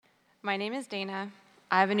My name is Dana.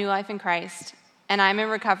 I have a new life in Christ, and I'm in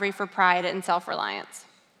recovery for pride and self-reliance.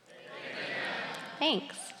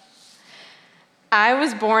 Thanks. I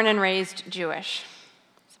was born and raised Jewish.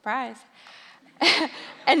 Surprise.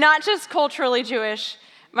 And not just culturally Jewish.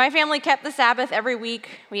 My family kept the Sabbath every week.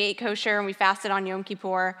 We ate kosher and we fasted on Yom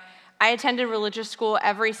Kippur. I attended religious school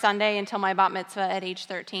every Sunday until my bat mitzvah at age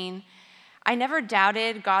 13. I never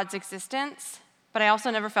doubted God's existence, but I also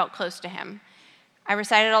never felt close to him. I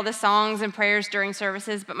recited all the songs and prayers during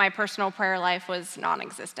services, but my personal prayer life was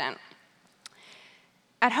non-existent.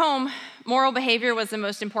 At home, moral behavior was the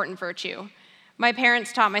most important virtue. My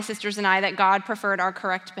parents taught my sisters and I that God preferred our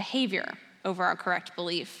correct behavior over our correct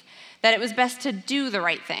belief, that it was best to do the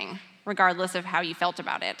right thing, regardless of how you felt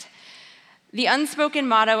about it. The unspoken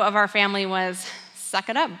motto of our family was, "Suck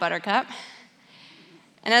it up, buttercup."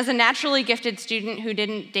 And as a naturally gifted student who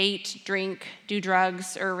didn't date, drink, do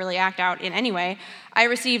drugs, or really act out in any way, I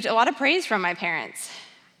received a lot of praise from my parents.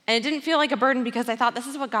 And it didn't feel like a burden because I thought this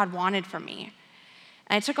is what God wanted from me.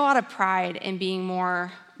 And I took a lot of pride in being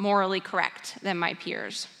more morally correct than my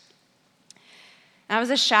peers. I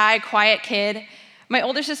was a shy, quiet kid. My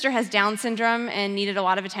older sister has Down syndrome and needed a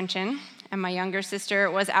lot of attention. And my younger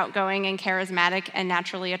sister was outgoing and charismatic and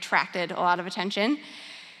naturally attracted a lot of attention.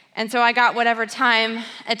 And so I got whatever time,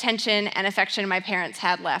 attention, and affection my parents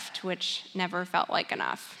had left, which never felt like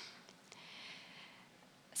enough.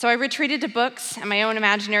 So I retreated to books and my own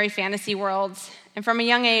imaginary fantasy worlds, and from a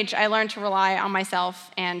young age, I learned to rely on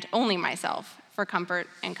myself and only myself for comfort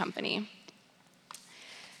and company.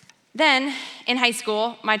 Then, in high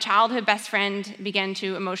school, my childhood best friend began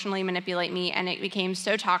to emotionally manipulate me, and it became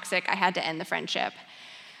so toxic I had to end the friendship.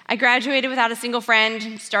 I graduated without a single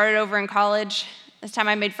friend, started over in college. This time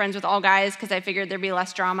I made friends with all guys because I figured there'd be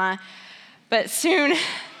less drama. But soon,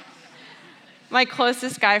 my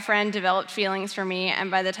closest guy friend developed feelings for me,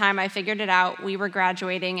 and by the time I figured it out, we were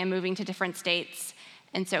graduating and moving to different states,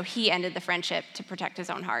 and so he ended the friendship to protect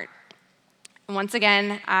his own heart. And once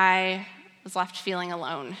again, I was left feeling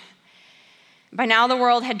alone. By now, the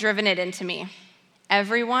world had driven it into me.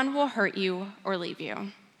 Everyone will hurt you or leave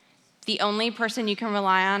you. The only person you can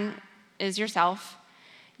rely on is yourself.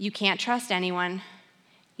 You can't trust anyone.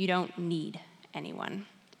 You don't need anyone.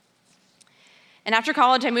 And after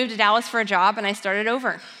college, I moved to Dallas for a job, and I started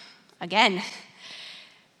over, again.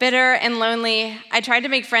 Bitter and lonely, I tried to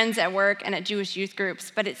make friends at work and at Jewish youth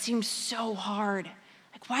groups, but it seemed so hard.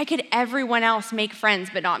 Like, why could everyone else make friends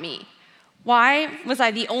but not me? Why was I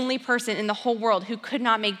the only person in the whole world who could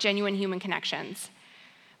not make genuine human connections?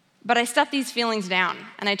 But I stuffed these feelings down,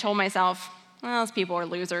 and I told myself, well, those people are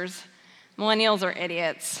losers. Millennials are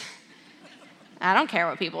idiots. I don't care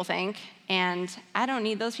what people think, and I don't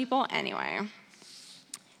need those people anyway.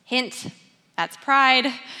 Hint, that's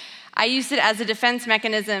pride. I used it as a defense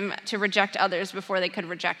mechanism to reject others before they could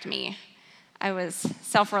reject me. I was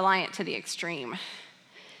self-reliant to the extreme.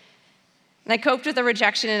 And I coped with the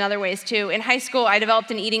rejection in other ways too. In high school, I developed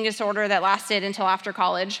an eating disorder that lasted until after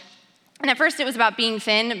college. And at first it was about being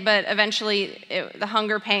thin, but eventually the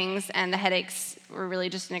hunger pangs and the headaches were really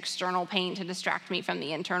just an external pain to distract me from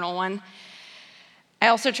the internal one. I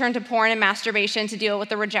also turned to porn and masturbation to deal with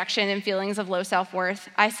the rejection and feelings of low self-worth.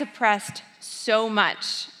 I suppressed so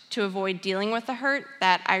much to avoid dealing with the hurt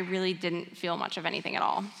that I really didn't feel much of anything at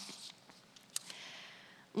all.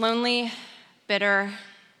 Lonely, bitter,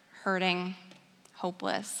 hurting,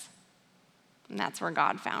 hopeless, and that's where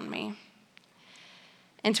God found me.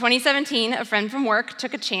 In 2017, a friend from work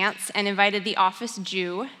took a chance and invited the office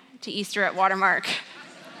Jew to Easter at Watermark.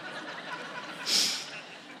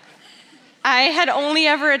 I had only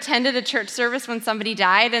ever attended a church service when somebody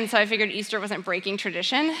died, and so I figured Easter wasn't breaking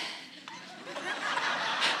tradition.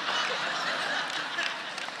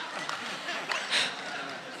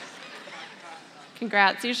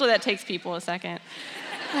 Congrats, usually that takes people a second.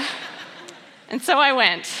 And so I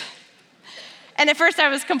went. And at first I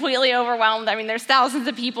was completely overwhelmed. I mean, there's thousands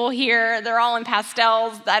of people here. They're all in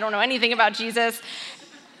pastels. I don't know anything about Jesus.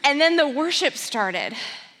 And then the worship started.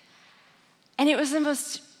 And it was the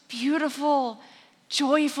most beautiful,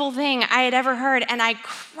 joyful thing I had ever heard. And I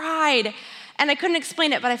cried. And I couldn't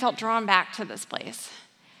explain it, but I felt drawn back to this place.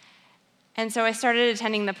 And so I started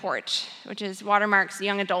attending The Porch, which is Watermark's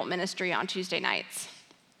young adult ministry on Tuesday nights.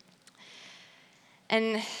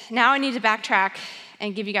 And now I need to backtrack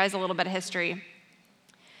and give you guys a little bit of history.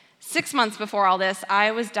 6 months before all this,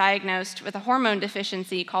 I was diagnosed with a hormone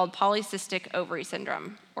deficiency called polycystic ovary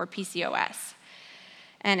syndrome, or PCOS.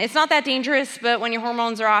 And it's not that dangerous, but when your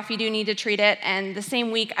hormones are off, you do need to treat it. And the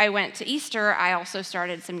same week I went to Easter, I also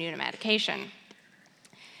started some new medication.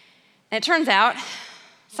 And it turns out,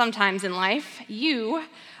 sometimes in life, you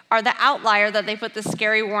are the outlier that they put the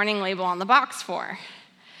scary warning label on the box for.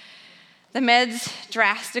 The meds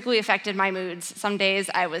drastically affected my moods. Some days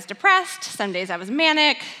I was depressed, some days I was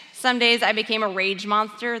manic, some days I became a rage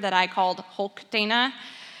monster that I called Hulk Dana.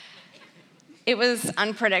 It was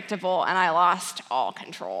unpredictable, and I lost all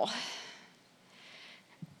control.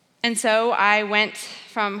 And so I went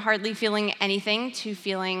from hardly feeling anything to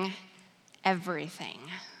feeling everything.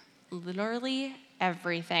 Literally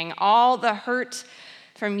everything. All the hurt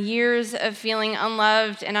from years of feeling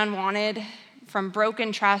unloved and unwanted, from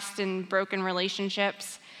broken trust and broken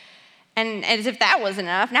relationships. And as if that wasn't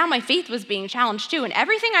enough, now my faith was being challenged too, and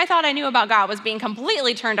everything I thought I knew about God was being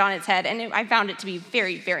completely turned on its head, and I found it to be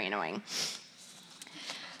very, very annoying.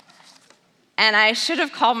 And I should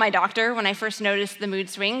have called my doctor when I first noticed the mood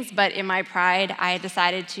swings, but in my pride, I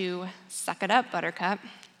decided to suck it up, Buttercup,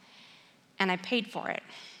 and I paid for it.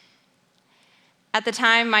 At the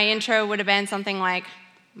time, my intro would have been something like,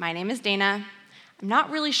 "My name is Dana. I'm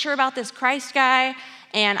not really sure about this Christ guy,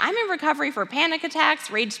 and I'm in recovery for panic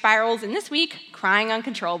attacks, rage spirals, and this week, crying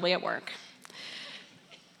uncontrollably at work."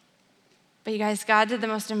 But you guys, God did the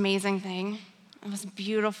most amazing thing, the most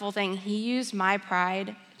beautiful thing. He used my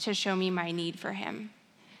pride to show me my need for him.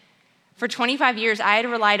 For 25 years, I had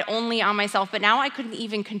relied only on myself, but now I couldn't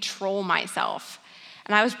even control myself.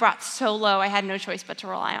 And I was brought so low, I had no choice but to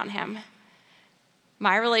rely on him.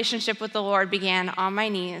 My relationship with the Lord began on my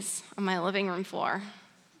knees on my living room floor,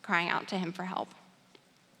 crying out to him for help.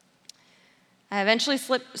 I eventually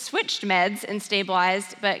switched meds and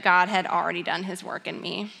stabilized, but God had already done his work in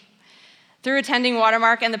me. Through attending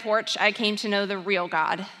Watermark and the Porch, I came to know the real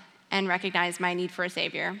God and recognized my need for a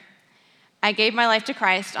Savior. I gave my life to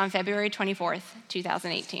Christ on February 24th,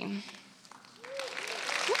 2018.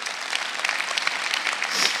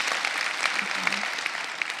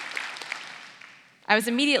 I was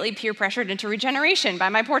immediately peer pressured into regeneration by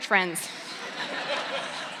my porch friends.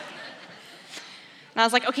 And I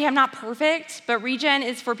was like, okay, I'm not perfect, but regen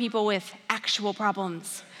is for people with actual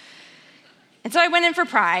problems. And so I went in for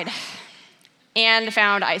pride and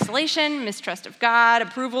found isolation, mistrust of God,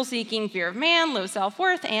 approval-seeking, fear of man, low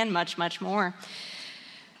self-worth, and much, much more.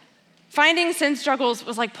 Finding sin struggles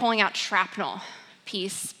was like pulling out shrapnel,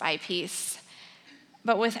 piece by piece.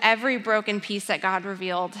 But with every broken piece that God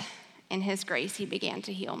revealed, in his grace, he began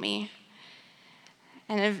to heal me.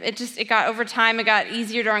 And it got over time, it got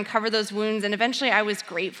easier to uncover those wounds, and eventually I was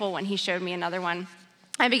grateful when he showed me another one.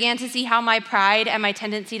 I began to see how my pride and my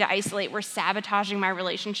tendency to isolate were sabotaging my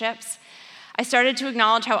relationships. I started to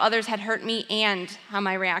acknowledge how others had hurt me and how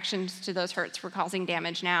my reactions to those hurts were causing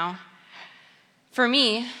damage now. For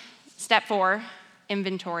me, step 4,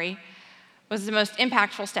 inventory, was the most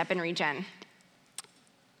impactful step in regen.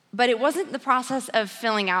 But it wasn't the process of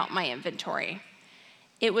filling out my inventory.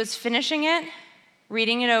 It was finishing it,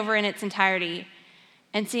 reading it over in its entirety,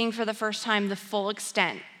 and seeing for the first time the full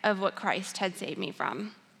extent of what Christ had saved me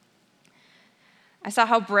from. I saw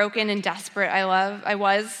how broken and desperate I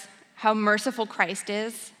was, how merciful Christ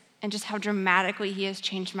is, and just how dramatically he has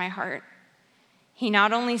changed my heart. He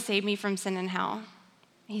not only saved me from sin and hell,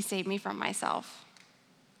 he saved me from myself.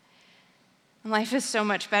 Life is so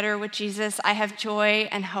much better with Jesus. I have joy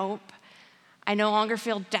and hope. I no longer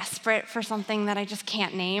feel desperate for something that I just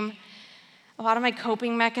can't name. A lot of my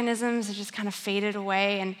coping mechanisms have just kind of faded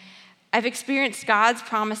away, and I've experienced God's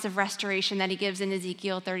promise of restoration that he gives in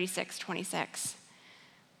Ezekiel 36:26.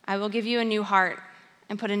 I will give you a new heart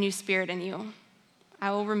and put a new spirit in you.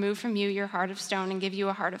 I will remove from you your heart of stone and give you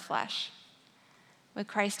a heart of flesh. With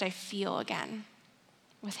Christ, I feel again.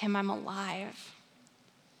 With him, I'm alive.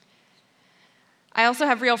 I also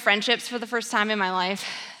have real friendships for the first time in my life.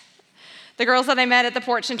 The girls that I met at the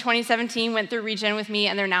Porch in 2017 went through Regen with me,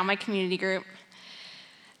 and they're now my community group.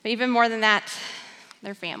 But even more than that,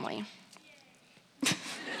 they're family.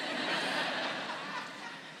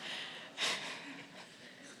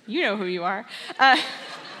 You know who you are.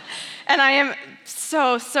 And I am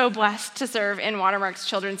so blessed to serve in Watermark's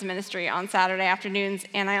children's ministry on Saturday afternoons,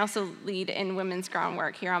 and I also lead in women's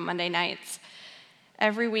groundwork here on Monday nights.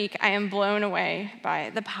 Every week, I am blown away by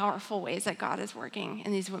the powerful ways that God is working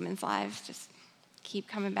in these women's lives. Just keep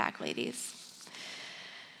coming back, ladies.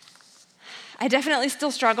 I definitely still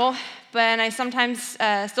struggle, but I sometimes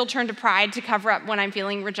still turn to pride to cover up when I'm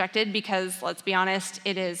feeling rejected because, let's be honest,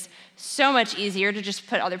 it is so much easier to just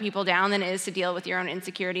put other people down than it is to deal with your own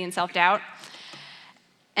insecurity and self-doubt.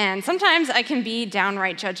 And sometimes I can be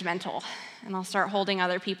downright judgmental, and I'll start holding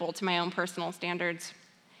other people to my own personal standards.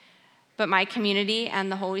 But my community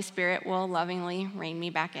and the Holy Spirit will lovingly rein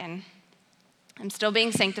me back in. I'm still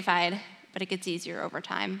being sanctified, but it gets easier over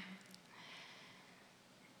time.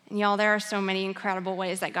 And y'all, there are so many incredible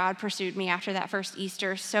ways that God pursued me after that first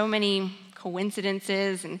Easter, so many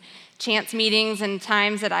coincidences and chance meetings and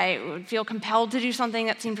times that I would feel compelled to do something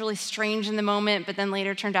that seemed really strange in the moment, but then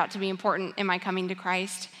later turned out to be important in my coming to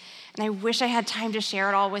Christ. And I wish I had time to share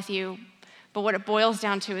it all with you, but what it boils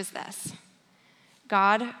down to is this.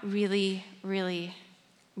 God really, really,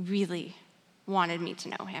 really wanted me to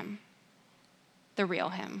know him, the real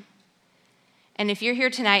him. And if you're here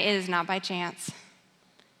tonight, it is not by chance.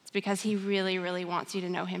 It's because he really, really wants you to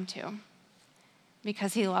know him too.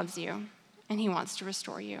 Because he loves you and he wants to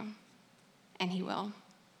restore you. And he will.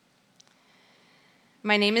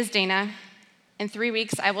 My name is Dana. In 3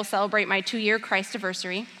 weeks, I will celebrate my 2-year Christ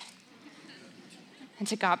anniversary. And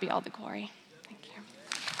to God be all the glory.